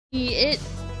It's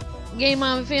Game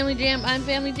On Family Jam. I'm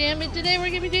Family Jam, and today we're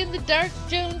going to be doing the Dark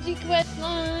Jonsey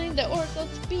Questline. The Oracle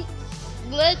speaks.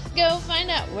 Let's go find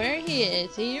out where he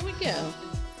is. Here we go.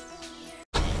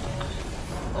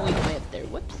 Oh, he's way up there.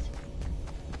 Whoops.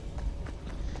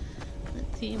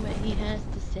 Let's see what he has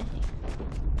to say.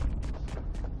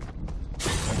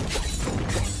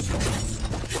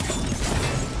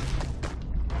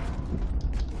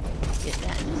 Get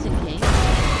that just in case.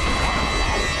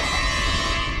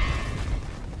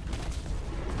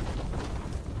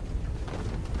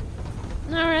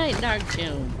 Alright, Dark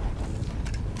Joan.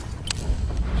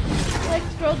 Let's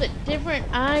scroll the different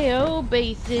IO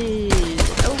bases.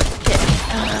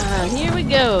 Okay. Here we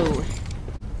go.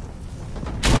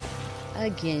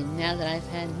 Again, now that I've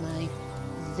had my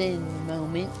Zen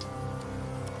moment.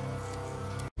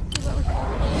 See what we're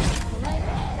scrolling.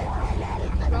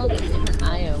 Scroll the different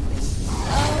IO bases.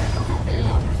 Oh,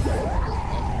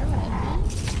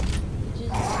 which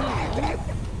is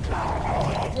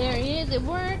 2. There he is, it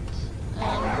worked.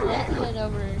 Let's head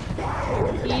over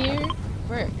here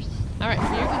first. Alright,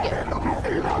 here we go.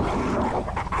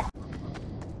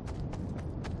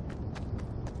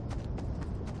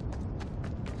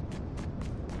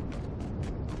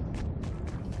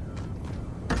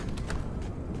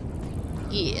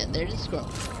 Yeah, there's a scroll.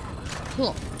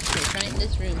 Cool. Let's try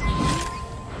this room here.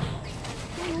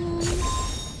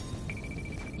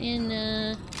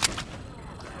 And,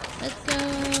 let's go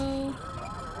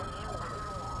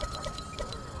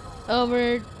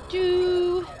over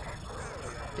to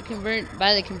the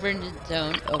convergence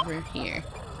zone over here.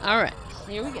 Alright, so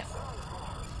here we go.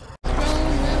 Scroll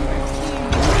number 2.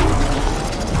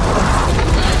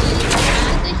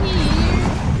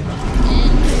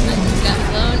 And I just got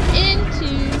blown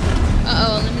into.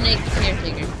 Eliminate the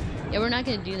caretaker. Yeah, we're not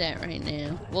gonna do that right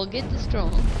now. We'll get the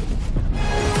scroll.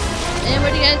 And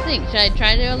what do you guys think? Should I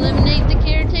try to eliminate the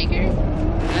caretaker? I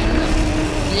don't know.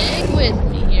 Stick with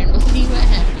me here and we'll see what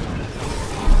happens.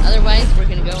 Otherwise, we're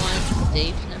gonna go on to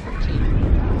stage number 2.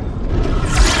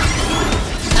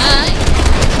 Hi!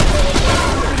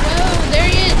 Oh, there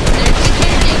he is! There's the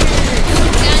caretaker! The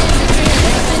guy in the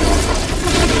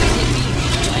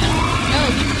trailer! No,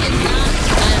 you cannot.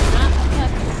 I am not a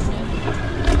puppet.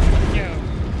 No.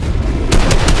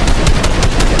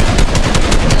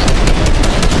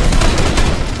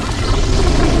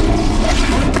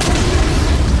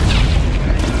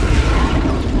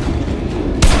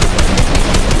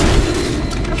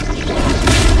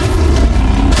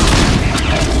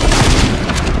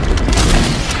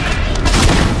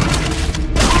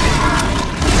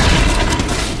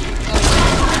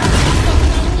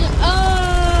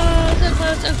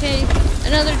 Okay,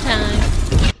 another time.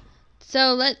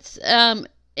 So let's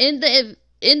end the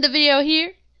video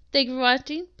here. Thank you for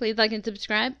watching. Please like and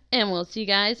subscribe, and we'll see you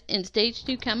guys in stage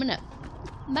 2 coming up.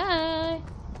 Bye.